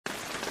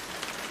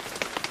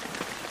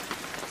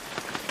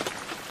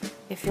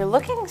If you're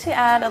looking to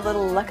add a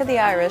little luck of the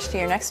Irish to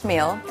your next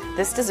meal,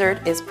 this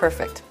dessert is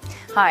perfect.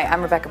 Hi,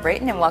 I'm Rebecca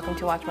Brayton and welcome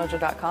to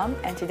WatchMojo.com,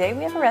 and today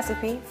we have a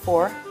recipe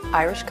for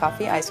Irish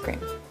coffee ice cream.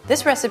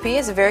 This recipe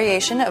is a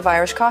variation of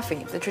Irish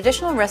coffee. The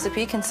traditional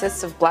recipe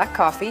consists of black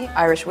coffee,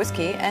 Irish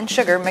whiskey, and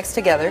sugar mixed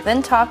together,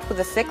 then topped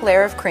with a thick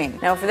layer of cream.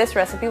 Now for this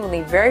recipe we'll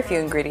need very few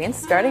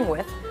ingredients, starting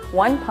with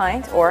 1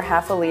 pint or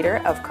half a liter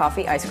of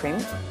coffee ice cream,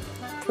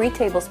 3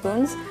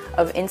 tablespoons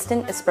of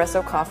instant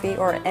espresso coffee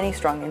or any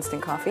strong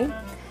instant coffee,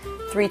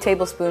 3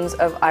 tablespoons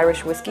of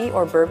Irish whiskey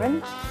or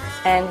bourbon,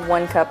 and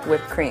 1 cup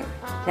whipped cream.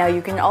 Now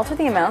you can alter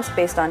the amounts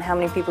based on how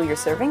many people you're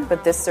serving,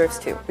 but this serves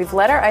 2. We've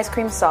let our ice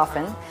cream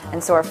soften,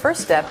 and so our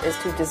first step is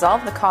to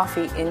dissolve the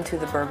coffee into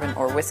the bourbon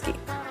or whiskey.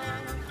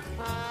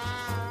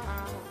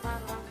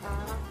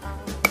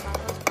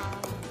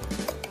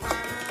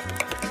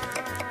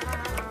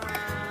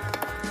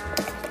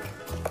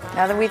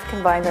 Now that we've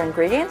combined our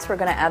ingredients, we're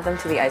going to add them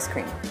to the ice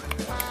cream.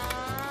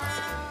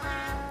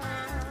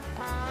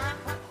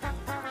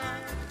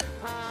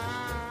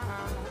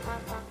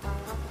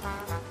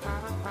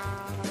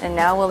 And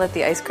now we'll let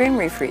the ice cream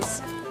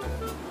refreeze.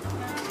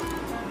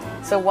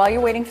 So while you're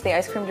waiting for the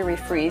ice cream to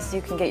refreeze,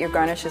 you can get your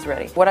garnishes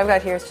ready. What I've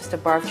got here is just a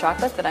bar of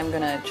chocolate that I'm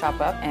going to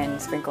chop up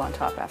and sprinkle on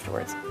top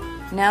afterwards.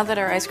 Now that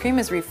our ice cream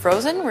is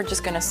refrozen, we're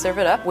just going to serve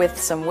it up with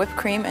some whipped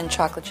cream and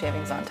chocolate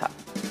shavings on top.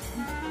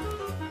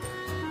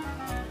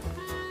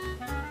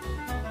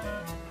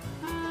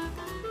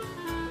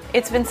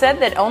 It's been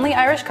said that only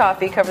Irish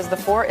coffee covers the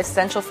 4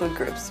 essential food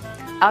groups: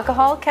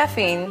 alcohol,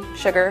 caffeine,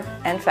 sugar,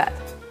 and fat.